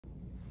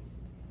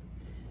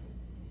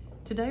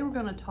Today we're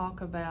going to talk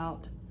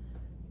about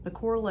the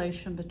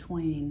correlation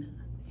between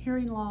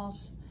hearing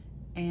loss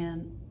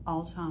and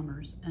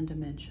Alzheimer's and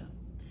dementia.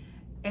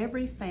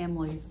 Every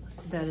family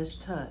that is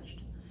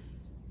touched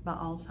by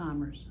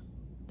Alzheimer's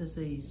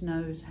disease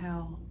knows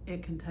how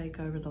it can take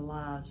over the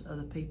lives of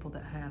the people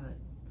that have it.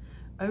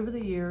 Over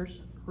the years,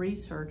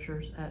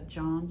 researchers at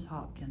Johns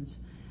Hopkins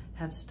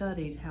have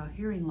studied how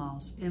hearing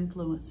loss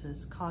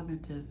influences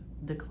cognitive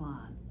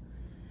decline.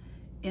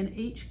 In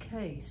each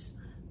case,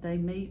 they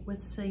meet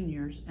with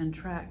seniors and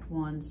track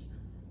one's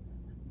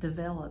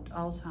developed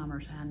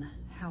Alzheimer's and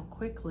how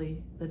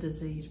quickly the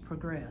disease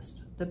progressed.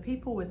 The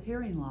people with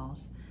hearing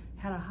loss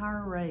had a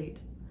higher rate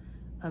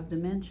of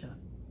dementia.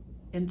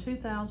 In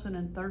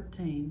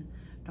 2013,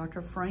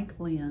 Dr. Frank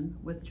Lynn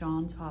with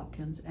Johns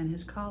Hopkins and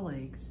his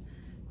colleagues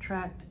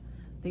tracked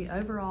the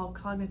overall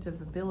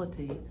cognitive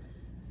ability,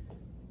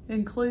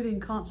 including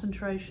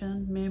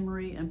concentration,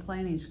 memory, and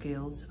planning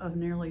skills of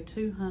nearly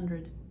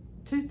 2,000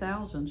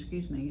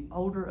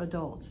 older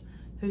adults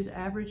whose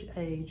average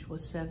age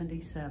was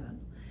 77.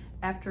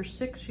 After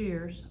 6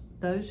 years,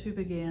 those who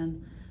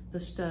began the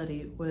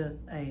study with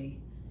a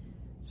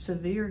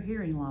severe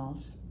hearing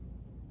loss,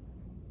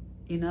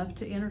 enough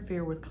to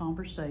interfere with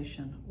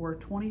conversation, were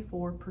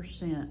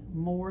 24%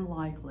 more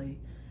likely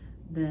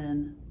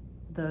than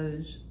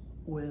those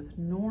with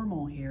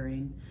normal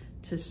hearing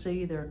to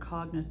see their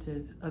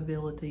cognitive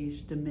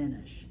abilities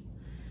diminish.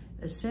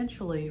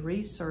 Essentially,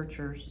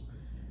 researchers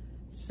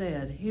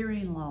said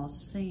hearing loss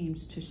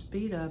seems to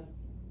speed up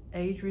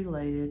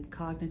age-related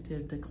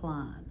cognitive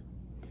decline.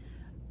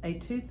 A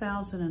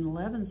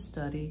 2011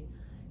 study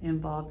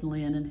involved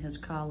Lynn and his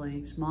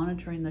colleagues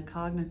monitoring the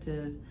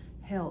cognitive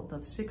health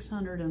of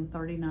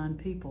 639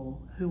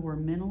 people who were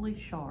mentally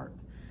sharp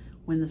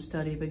when the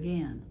study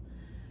began.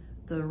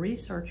 The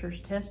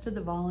researchers tested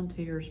the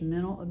volunteers'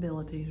 mental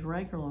abilities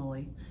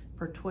regularly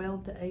for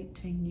 12 to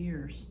 18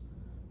 years.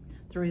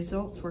 The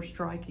results were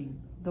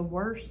striking. The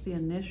worse the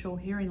initial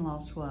hearing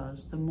loss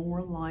was, the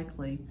more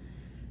likely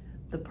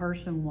the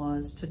person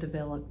was to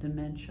develop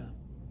dementia.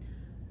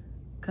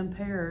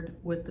 Compared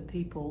with the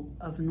people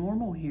of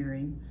normal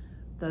hearing,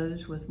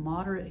 those with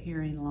moderate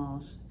hearing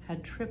loss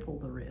had triple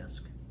the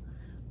risk.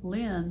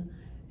 Lynn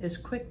is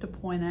quick to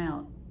point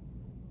out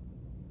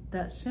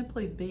that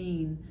simply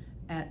being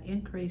at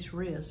increased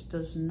risk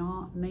does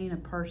not mean a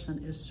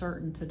person is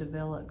certain to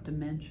develop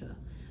dementia.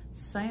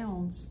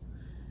 Sounds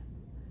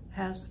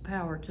has the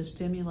power to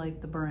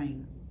stimulate the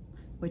brain,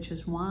 which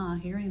is why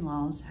hearing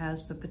loss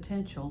has the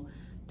potential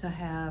to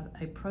have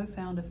a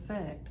profound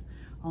effect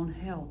on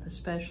health,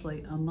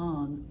 especially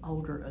among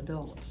older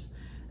adults.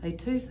 A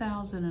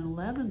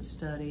 2011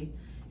 study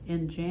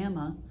in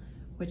JAMA,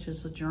 which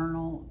is a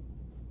journal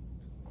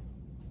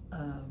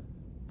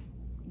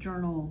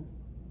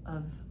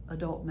of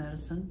adult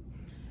medicine,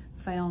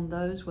 found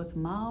those with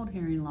mild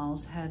hearing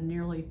loss had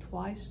nearly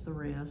twice the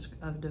risk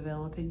of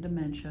developing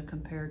dementia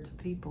compared to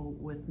people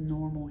with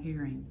normal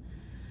hearing.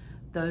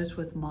 Those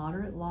with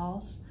moderate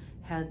loss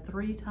had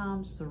 3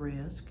 times the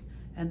risk,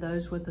 and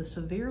those with a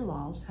severe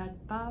loss had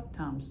 5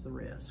 times the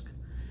risk.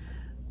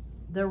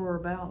 There were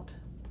about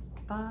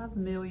 5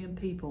 million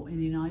people in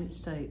the United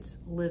States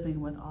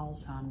living with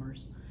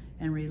Alzheimer's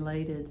and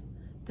related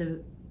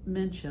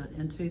dementia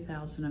in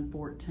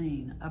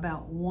 2014.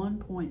 About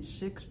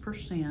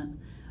 1.6%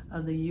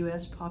 of the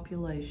U.S.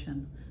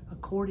 population,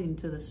 according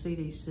to the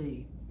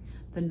CDC.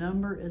 The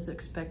number is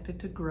expected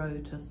to grow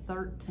to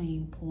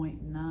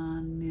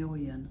 13.9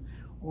 million,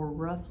 or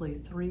roughly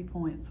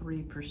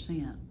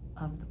 3.3%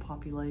 of the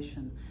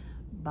population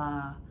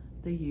by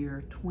the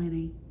year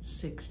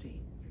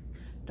 2060.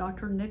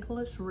 Dr.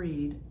 Nicholas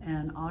Reed,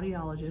 an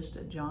audiologist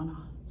at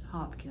Johns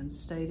Hopkins,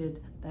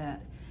 stated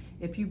that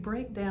if you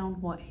break down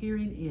what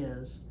hearing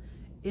is,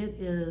 it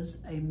is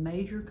a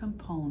major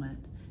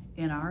component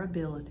in our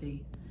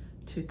ability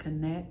to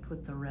connect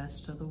with the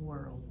rest of the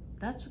world.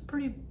 That's a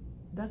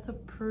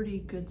pretty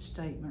good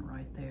statement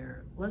right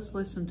there. Let's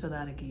listen to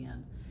that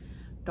again.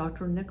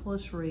 Dr.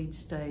 Nicholas Reed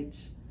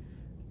states,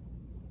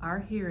 our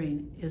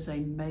hearing is a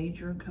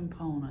major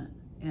component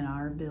in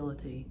our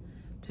ability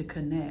to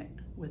connect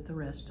with the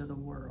rest of the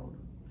world.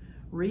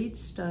 Reed's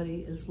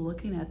study is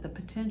looking at the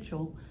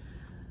potential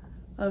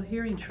of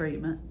hearing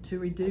treatment to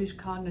reduce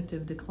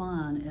cognitive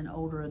decline in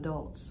older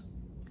adults.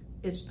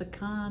 It's the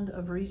kind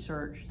of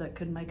research that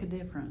could make a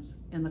difference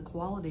in the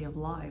quality of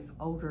life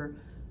older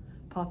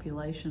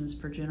populations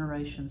for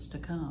generations to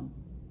come.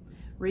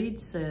 Reed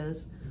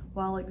says,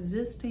 while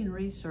existing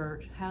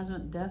research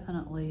hasn't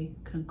definitely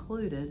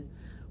concluded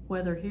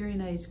whether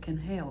hearing aids can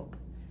help,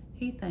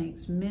 he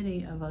thinks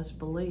many of us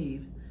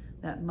believe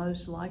that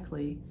most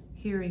likely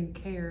hearing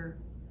care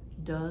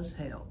does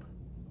help.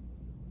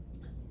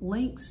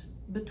 Links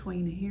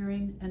between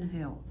hearing and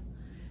health.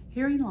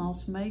 Hearing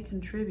loss may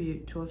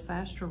contribute to a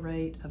faster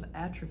rate of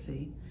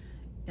atrophy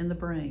in the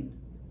brain.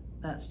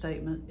 That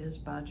statement is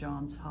by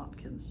Johns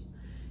Hopkins.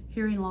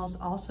 Hearing loss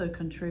also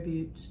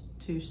contributes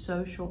to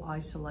social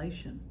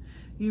isolation.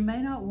 You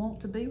may not want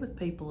to be with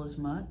people as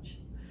much,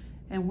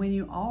 and when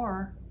you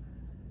are,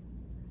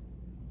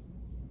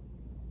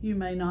 You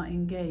may not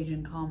engage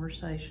in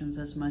conversations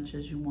as much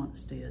as you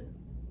once did.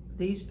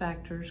 These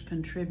factors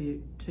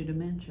contribute to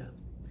dementia.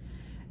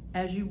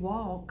 As you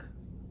walk,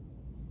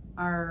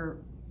 our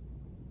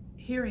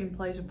hearing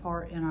plays a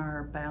part in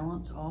our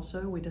balance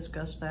also. We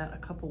discussed that a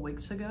couple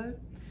weeks ago.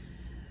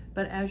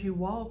 But as you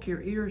walk,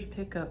 your ears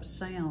pick up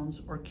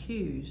sounds or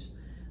cues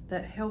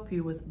that help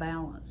you with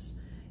balance.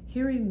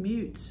 Hearing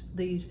mutes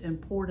these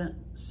important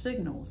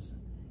signals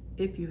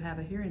if you have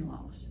a hearing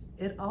loss.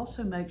 It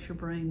also makes your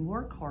brain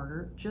work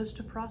harder just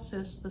to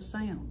process the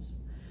sounds.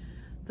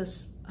 The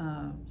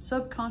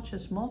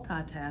subconscious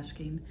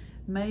multitasking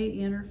may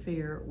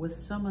interfere with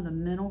some of the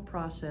mental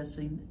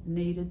processing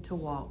needed to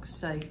walk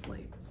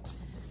safely.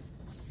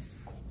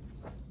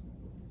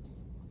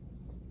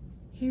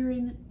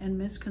 Hearing and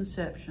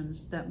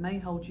misconceptions that may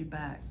hold you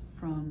back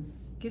from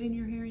getting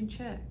your hearing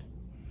checked.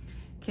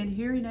 Can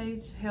hearing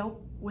aids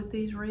help with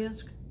these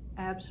risks?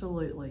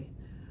 Absolutely.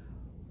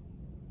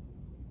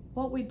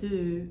 What we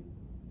do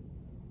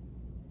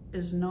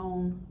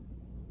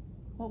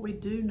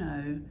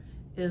know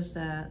is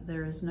that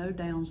there is no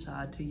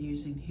downside to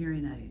using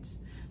hearing aids.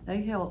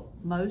 They help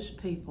most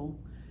people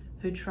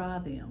who try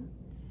them,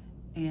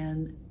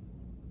 and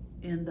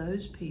in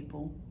those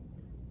people,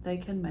 they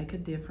can make a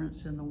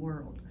difference in the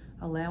world,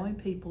 allowing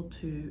people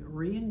to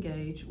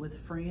re-engage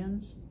with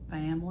friends,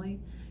 family,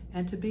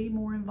 and to be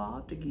more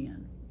involved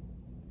again.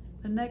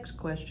 The next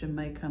question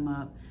may come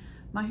up,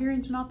 my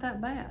hearing's not that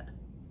bad.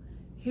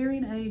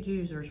 Hearing aid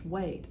users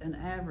wait an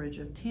average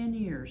of 10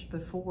 years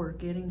before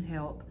getting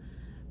help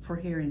for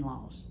hearing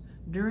loss.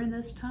 During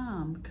this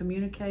time,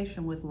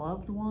 communication with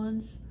loved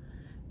ones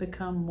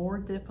become more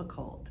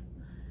difficult,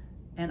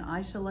 and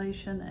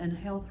isolation and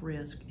health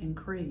risk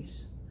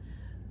increase.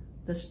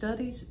 The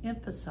studies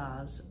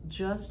emphasize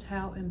just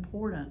how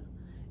important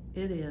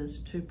it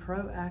is to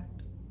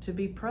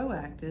be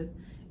proactive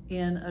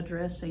in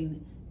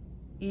addressing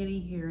any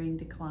hearing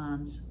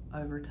declines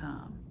over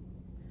time.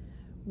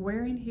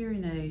 Wearing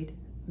hearing aid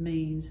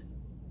means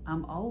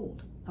I'm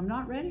old. I'm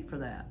not ready for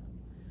that.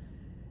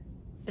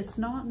 It's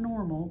not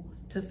normal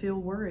to feel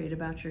worried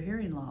about your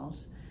hearing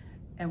loss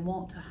and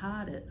want to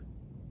hide it.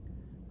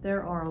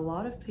 There are a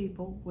lot of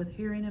people with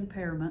hearing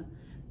impairment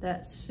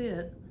that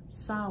sit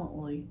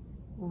silently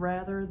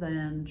rather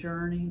than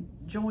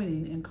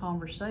joining in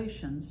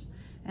conversations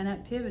and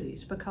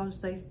activities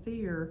because they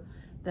fear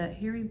that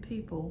hearing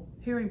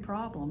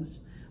problems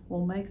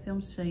will make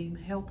them seem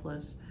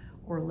helpless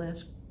or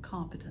less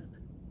competent.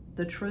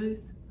 The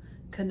truth,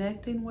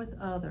 connecting with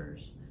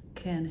others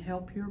can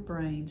help your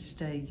brain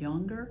stay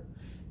younger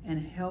and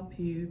help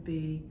you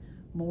be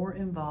more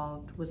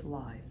involved with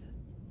life.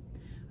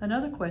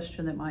 Another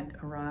question that might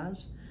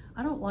arise,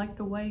 I don't like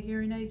the way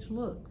hearing aids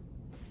look.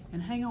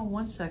 And hang on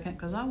one second,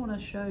 because I want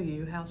to show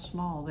you how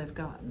small they've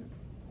gotten.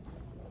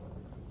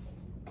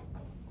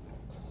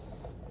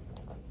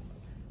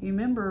 You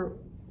remember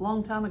a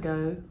long time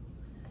ago,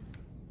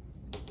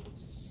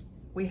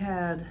 we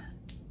had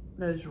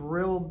those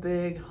real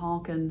big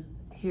honking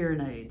hearing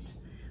aids.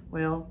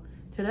 Well,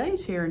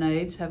 today's hearing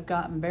aids have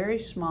gotten very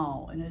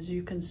small, and as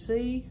you can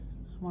see,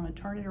 I want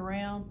to turn it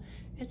around,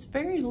 it's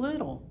very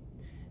little.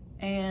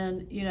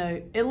 And you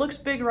know, it looks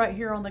big right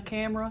here on the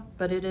camera,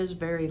 but it is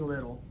very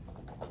little.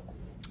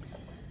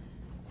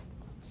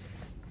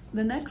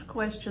 The next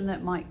question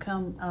that might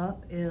come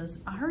up is,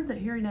 I heard that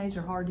hearing aids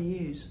are hard to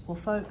use. Well,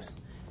 folks,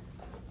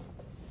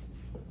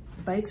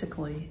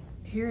 basically,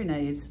 hearing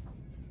aids,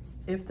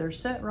 if they're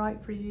set right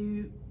for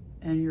you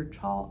and you're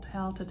taught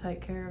how to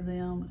take care of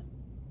them,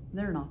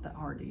 they're not that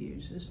hard to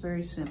use. It's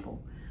very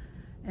simple.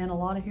 And a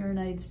lot of hearing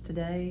aids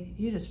today,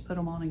 you just put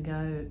them on and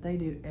go. They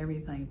do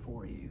everything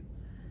for you.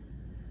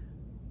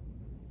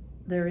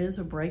 There is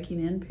a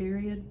breaking in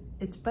period.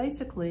 It's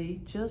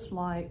basically just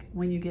like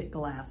when you get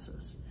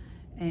glasses.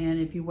 And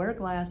if you wear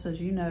glasses,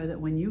 you know that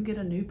when you get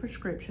a new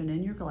prescription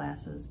in your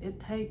glasses, it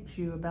takes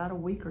you about a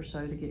week or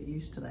so to get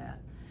used to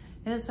that.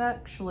 And it's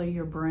actually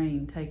your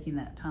brain taking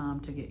that time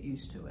to get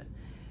used to it.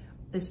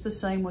 It's the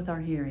same with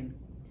our hearing.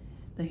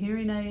 The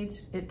hearing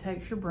aids, it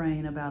takes your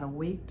brain about a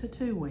week to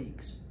 2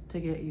 weeks to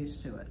get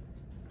used to it.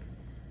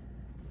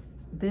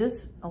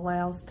 This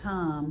allows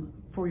time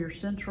for your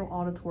central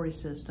auditory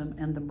system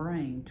and the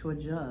brain to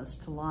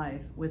adjust to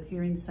life with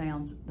hearing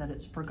sounds that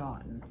it's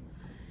forgotten.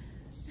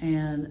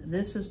 And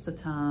this is the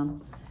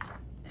time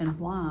and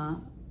why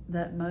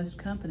that most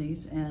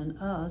companies and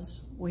us,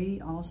 we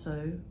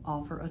also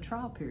offer a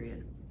trial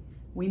period.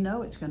 We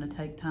know it's going to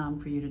take time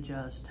for you to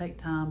adjust,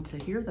 take time to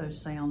hear those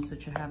sounds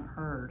that you haven't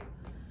heard.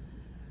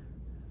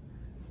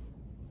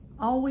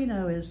 All we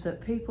know is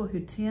that people who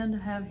tend to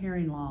have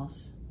hearing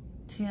loss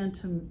tend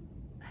to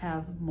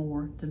have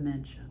more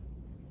dementia.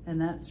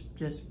 And that's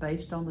just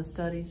based on the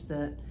studies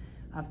that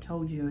I've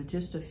told you,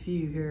 just a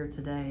few here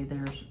today.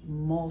 There's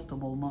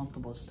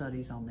multiple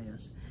studies on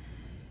this.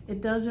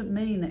 It doesn't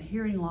mean that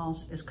hearing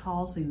loss is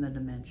causing the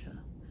dementia.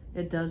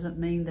 It doesn't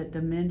mean that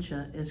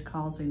dementia is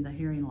causing the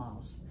hearing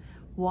loss.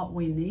 What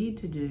we need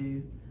to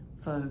do,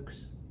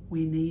 folks,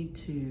 we need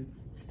to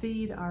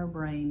feed our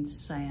brain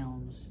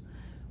sounds.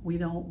 We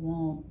don't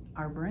want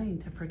our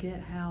brain to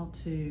forget how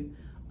to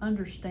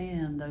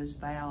understand those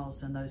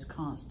vowels and those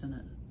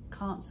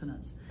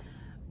consonants.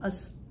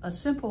 A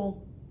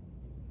simple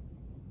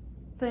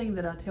thing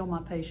that I tell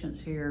my patients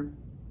here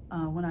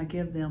when I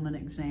give them an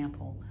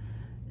example,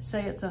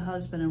 say it's a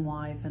husband and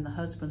wife, and the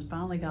husband's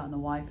finally gotten the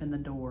wife in the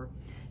door,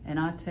 and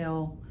I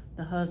tell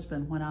the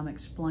husband when I'm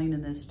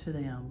explaining this to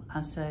them,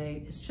 I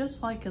say, it's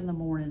just like in the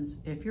mornings,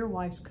 if your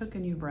wife's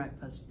cooking you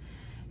breakfast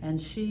and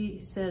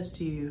she says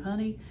to you,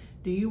 honey,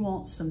 do you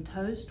want some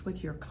toast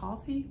with your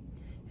coffee?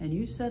 And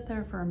you sit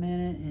there for a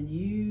minute and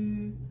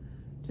you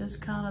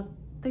just kind of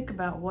think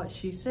about what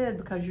she said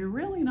because you're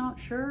really not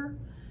sure.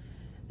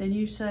 Then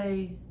you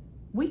say,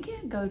 we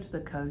can't go to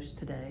the coast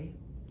today.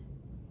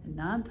 And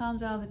 9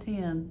 times out of the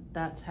 10,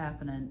 that's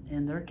happening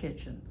in their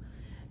kitchen.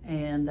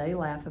 And they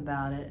laugh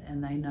about it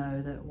and they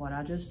know that what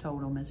I just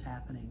told them is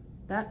happening.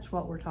 That's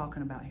what we're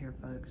talking about here,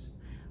 folks.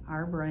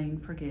 Our brain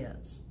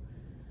forgets.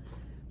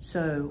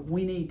 So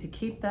we need to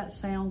keep that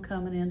sound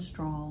coming in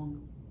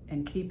strong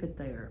and keep it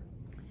there.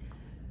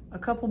 A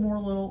couple more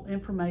little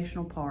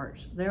informational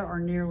parts. There are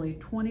nearly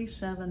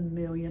 27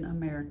 million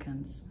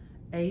Americans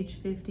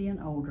age 50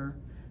 and older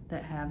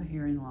that have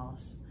hearing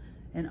loss,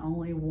 and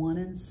only 1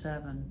 in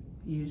 7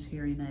 use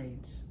hearing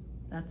aids.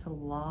 That's a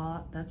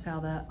lot. That's how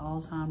that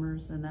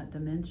Alzheimer's and that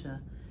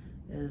dementia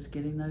is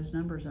getting those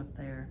numbers up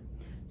there.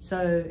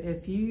 So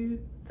if you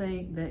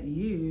think that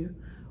you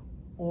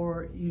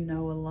or you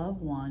know a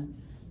loved one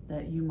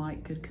that you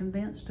might could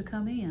convince to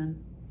come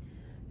in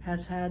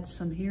has had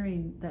some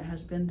hearing that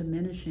has been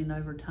diminishing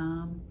over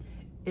time,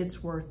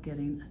 it's worth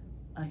getting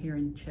a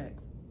hearing check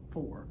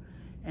for.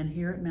 And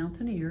here at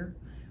Mountaineer,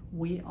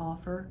 we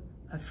offer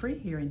a free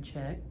hearing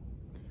check.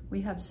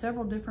 We have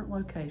several different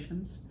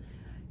locations.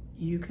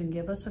 You can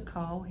give us a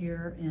call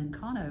here in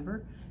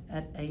Conover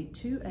at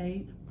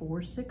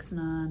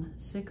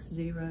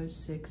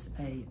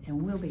 828-469-6068,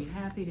 and we'll be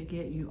happy to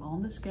get you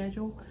on the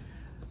schedule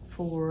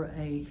for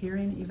a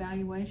hearing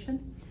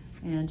evaluation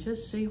and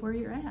just see where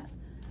you're at.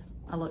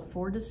 I look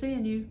forward to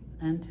seeing you.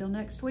 Until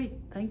next week,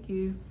 thank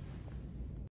you.